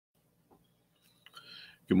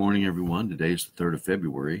Good morning, everyone. Today is the 3rd of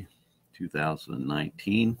February,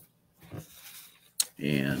 2019,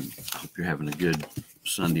 and I hope you're having a good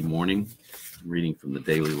Sunday morning. I'm reading from the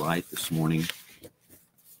Daily Light this morning,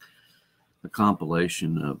 a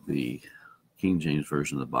compilation of the King James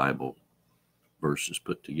Version of the Bible verses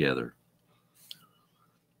put together.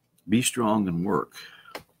 Be strong and work,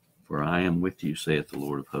 for I am with you, saith the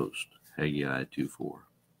Lord of hosts. Haggai 2:4.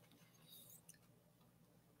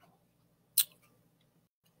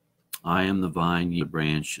 I am the vine, ye the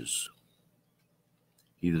branches.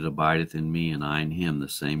 He that abideth in me, and I in him, the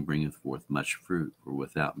same bringeth forth much fruit, for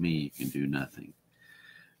without me ye can do nothing.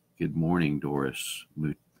 Good morning, Doris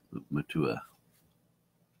Matua.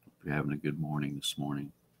 Hope you're having a good morning this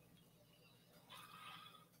morning.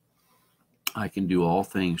 I can do all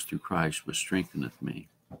things through Christ which strengtheneth me.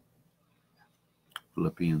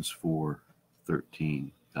 Philippians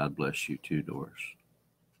 4:13. God bless you too, Doris.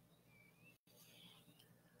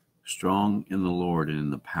 Strong in the Lord and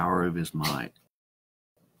in the power of his might.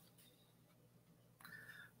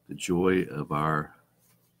 The joy of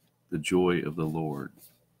the Lord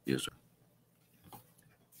is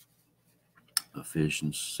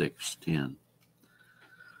Ephesians 6:10.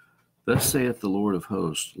 Thus saith the Lord of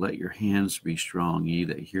hosts, let your hands be strong, ye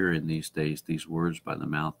that hear in these days these words by the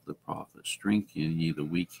mouth of the prophet. Strengthen ye the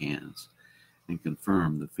weak hands, and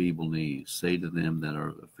confirm the feeble knees. Say to them that are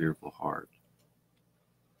of a fearful heart,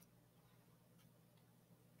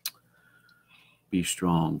 be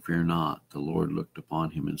strong, fear not. The Lord looked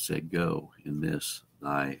upon him and said, go in this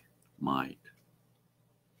thy might.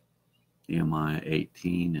 Nehemiah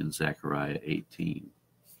 18 and Zechariah 18.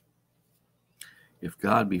 If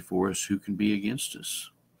God be for us, who can be against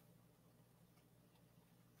us?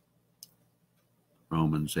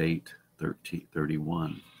 Romans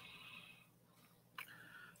 8:31.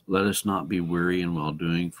 Let us not be weary in well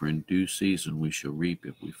doing, for in due season we shall reap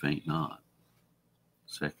if we faint not.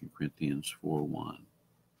 2 Corinthians 4:1.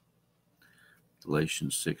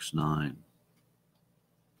 Galatians 6:9.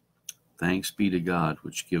 Thanks be to God,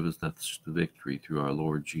 which giveth us the victory through our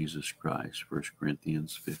Lord Jesus Christ. 1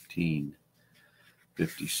 Corinthians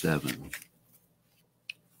 15:57.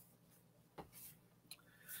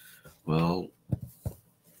 Well,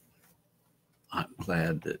 I'm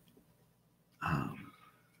glad that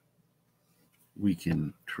we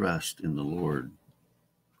can trust in the Lord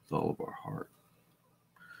with all of our heart.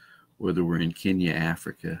 Whether we're in Kenya,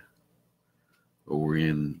 Africa, or we're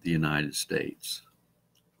in the United States,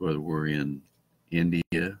 whether we're in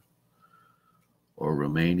India or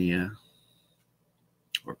Romania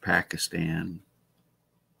or Pakistan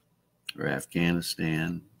or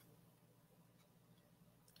Afghanistan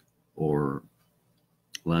or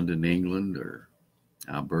London, England, or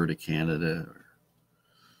Alberta, Canada, or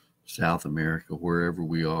South America, wherever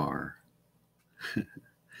we are,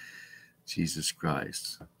 Jesus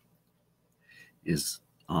Christ is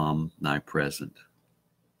omnipresent.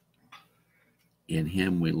 In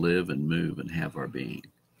him we live and move and have our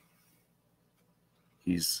being.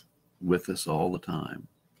 He's with us all the time.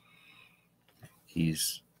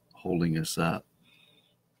 He's holding us up.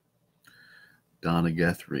 Donna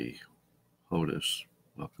Guthrie, Hodis,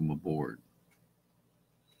 welcome aboard.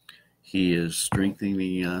 He is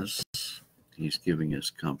strengthening us. He's giving us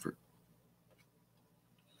comfort.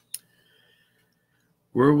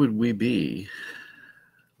 Where would we be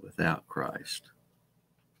without Christ?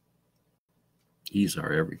 He's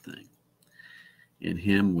our everything. In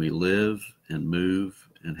him we live and move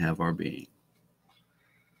and have our being.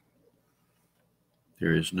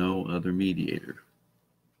 There is no other mediator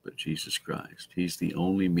but Jesus Christ. He's the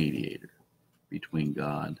only mediator between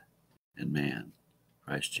God and man,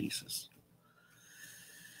 Christ Jesus.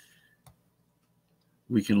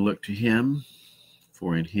 We can look to him,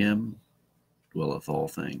 for in him dwelleth all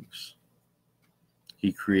things.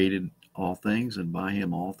 He created all things, and by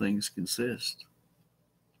him all things consist.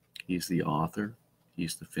 He's the author.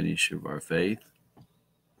 He's the finisher of our faith.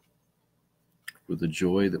 For the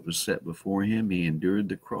joy that was set before him, he endured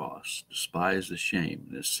the cross, despised the shame,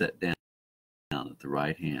 and is set down at the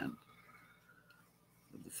right hand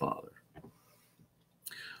of the Father.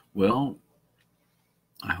 Well,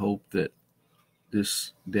 I hope that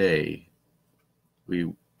this day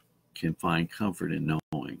we can find comfort in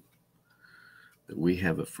knowing that we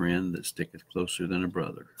have a friend that sticketh closer than a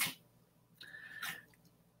brother,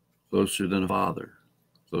 closer than a father,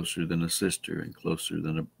 closer than a sister, and closer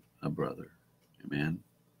than a brother. Amen.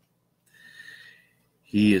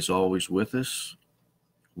 He is always with us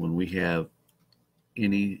when we have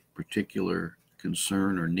any particular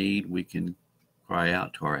concern or need. We can cry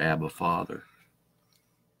out to our Abba Father.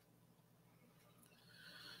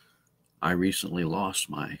 I recently lost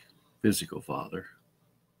my physical father.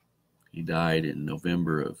 He died in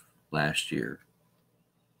November of last year.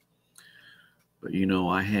 But you know,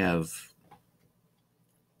 I have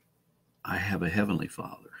a heavenly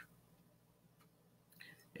Father,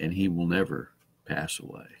 and he will never pass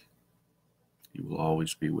away. He will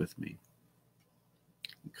always be with me,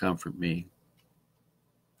 and comfort me,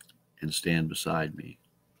 and stand beside me,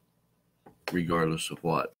 regardless of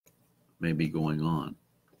what may be going on.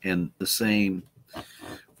 And the same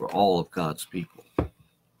for all of God's people.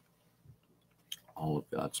 All of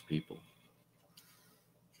God's people.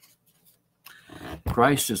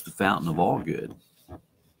 Christ is the fountain of all good.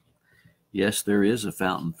 Yes, there is a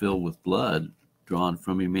fountain filled with blood drawn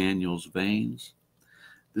from Emmanuel's veins.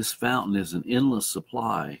 This fountain is an endless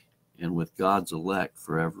supply, and with God's elect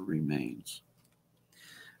forever remains.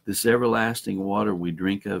 This everlasting water we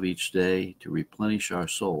drink of each day to replenish our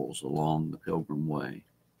souls along the pilgrim way.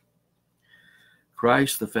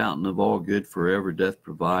 Christ, the fountain of all good, forever doth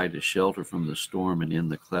provide a shelter from the storm, and in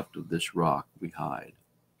the cleft of this rock we hide.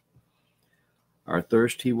 Our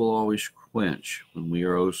thirst he will always quench when we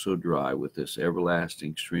are oh so dry. With this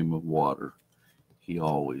everlasting stream of water he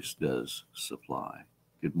always does supply.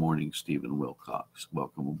 Good morning, Stephen Wilcox.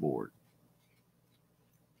 Welcome aboard.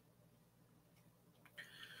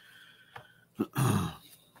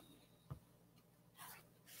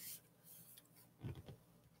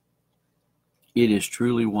 It is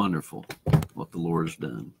truly wonderful what the Lord has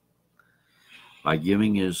done by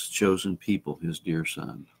giving his chosen people his dear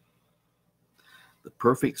Son, the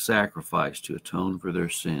perfect sacrifice to atone for their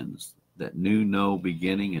sins that knew no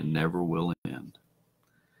beginning and never will end.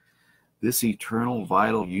 This eternal,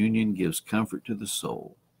 vital union gives comfort to the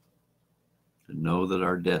soul to know that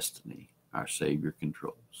our destiny, our Savior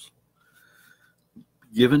controls.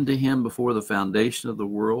 Given to him before the foundation of the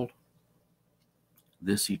world,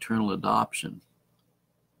 this eternal adoption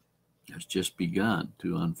has just begun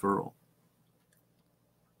to unfurl.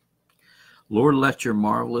 Lord, let your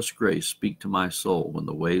marvelous grace speak to my soul when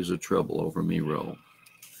the waves of trouble over me roll.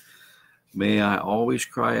 May I always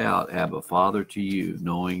cry out, Abba, Father, to you,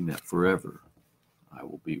 knowing that forever I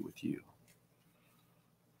will be with you.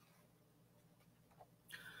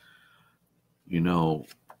 You know,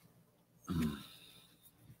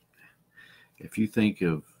 if you think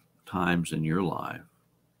of times in your life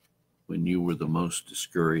when you were the most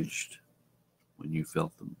discouraged, when you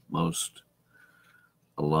felt the most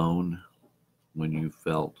alone, when you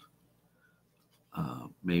felt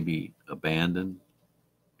maybe abandoned,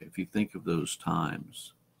 if you think of those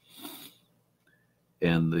times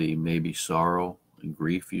and the maybe sorrow and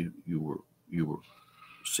grief you were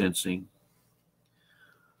sensing,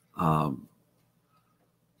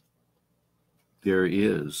 there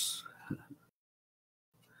is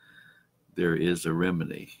a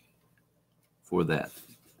remedy for that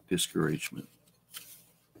discouragement.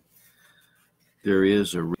 There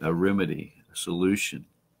is a remedy, a solution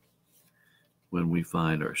when we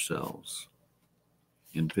find ourselves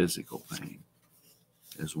in physical pain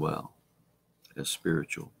as well as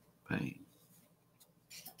spiritual pain.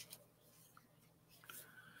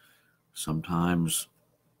 Sometimes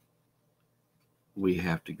we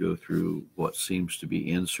have to go through what seems to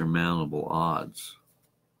be insurmountable odds.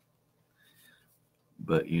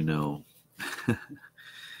 But you know,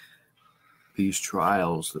 these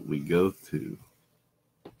trials that we go through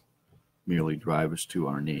merely drive us to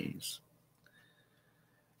our knees.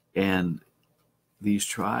 And these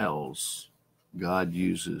trials God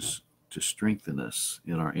uses to strengthen us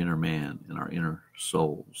in our inner man, in our inner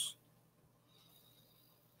souls.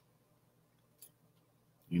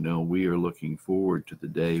 You know, we are looking forward to the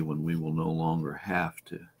day when we will no longer have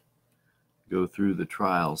to go through the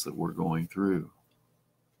trials that we're going through.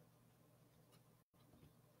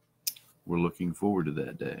 We're looking forward to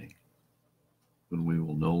that day when we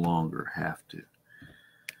will no longer have to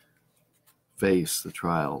face the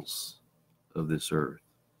trials of this earth.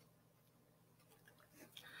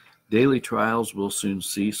 Daily trials will soon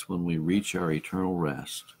cease when we reach our eternal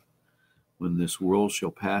rest, when this world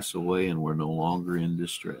shall pass away and we're no longer in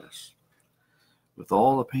distress. With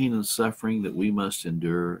all the pain and suffering that we must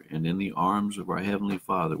endure, and in the arms of our Heavenly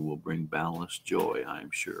Father will bring boundless joy, I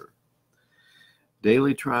am sure.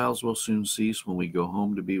 Daily trials will soon cease when we go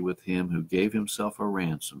home to be with him who gave himself a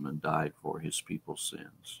ransom and died for his people's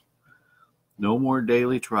sins. No more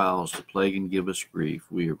daily trials to plague and give us grief.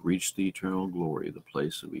 We have reached the eternal glory, the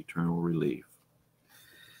place of eternal relief.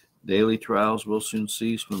 Daily trials will soon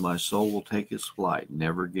cease when my soul will take its flight,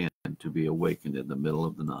 never again to be awakened in the middle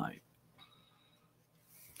of the night.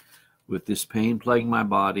 With this pain plaguing my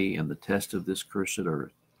body and the test of this cursed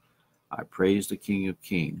earth, I praise the King of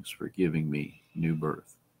Kings for giving me new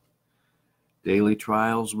birth. Daily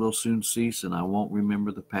trials will soon cease, and I won't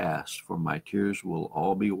remember the past, for my tears will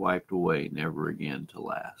all be wiped away, never again to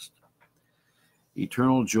last.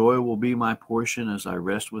 Eternal joy will be my portion as I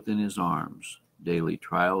rest within his arms. Daily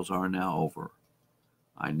trials are now over.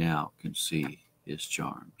 I now can see his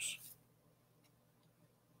charms.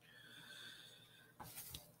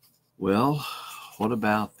 Well, what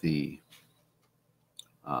about the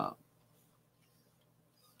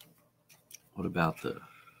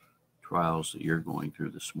trials that you're going through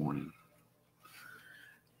this morning?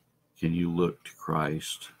 Can you look to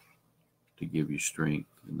Christ to give you strength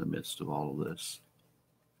in the midst of all of this?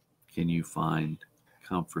 Can you find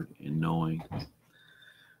comfort in knowing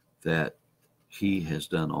that he has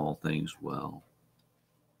done all things well?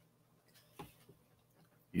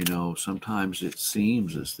 You know, sometimes it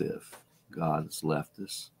seems as if God has left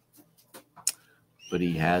us, but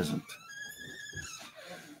he hasn't.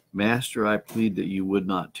 Master, I plead that you would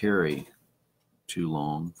not tarry too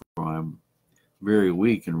long, for I'm very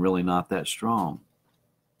weak and really not that strong.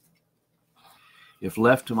 If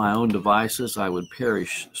left to my own devices, I would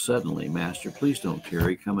perish suddenly. Master, please don't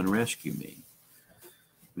tarry. Come and rescue me.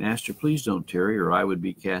 Master, please don't tarry, or I would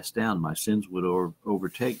be cast down. My sins would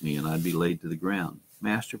overtake me, and I'd be laid to the ground.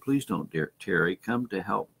 Master, please don't tarry. Come to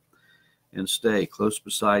help and stay close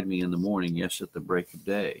beside me in the morning, yes, at the break of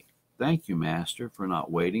day. Thank you, Master, for not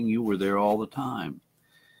waiting. You were there all the time.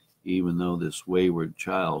 Even though this wayward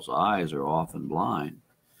child's eyes are often blind,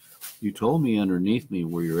 you told me underneath me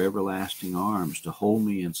were your everlasting arms to hold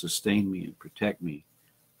me and sustain me and protect me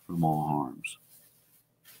from all harms.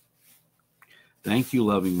 Thank you,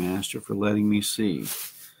 loving Master, for letting me see.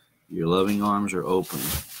 Your loving arms are open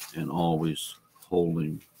and always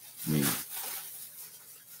holding me.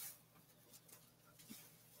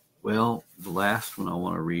 Well, the last one I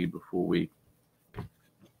want to read before we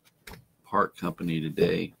part company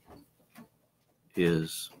today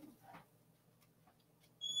is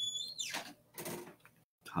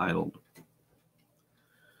titled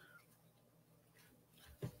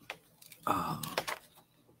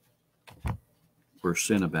Where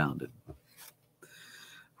Sin Abounded.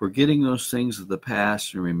 Forgetting those things of the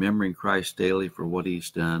past and remembering Christ daily for what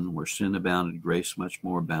he's done, where sin abounded, grace much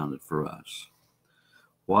more abounded for us.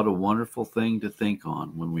 What a wonderful thing to think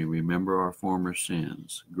on when we remember our former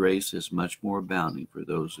sins. Grace is much more abounding for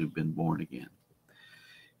those who've been born again.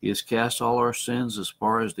 He has cast all our sins as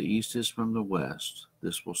far as the east is from the west.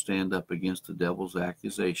 This will stand up against the devil's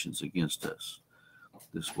accusations against us.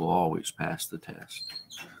 This will always pass the test.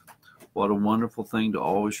 What a wonderful thing to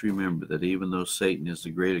always remember that even though Satan is the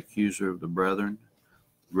great accuser of the brethren,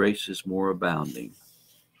 grace is more abounding,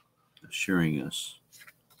 assuring us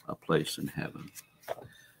a place in heaven.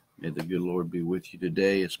 May the good Lord be with you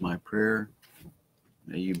today. It's my prayer.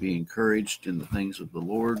 May you be encouraged in the things of the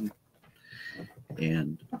Lord.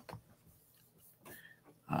 And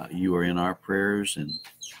you are in our prayers, and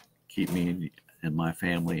keep me and my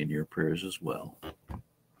family in your prayers as well.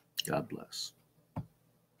 God bless.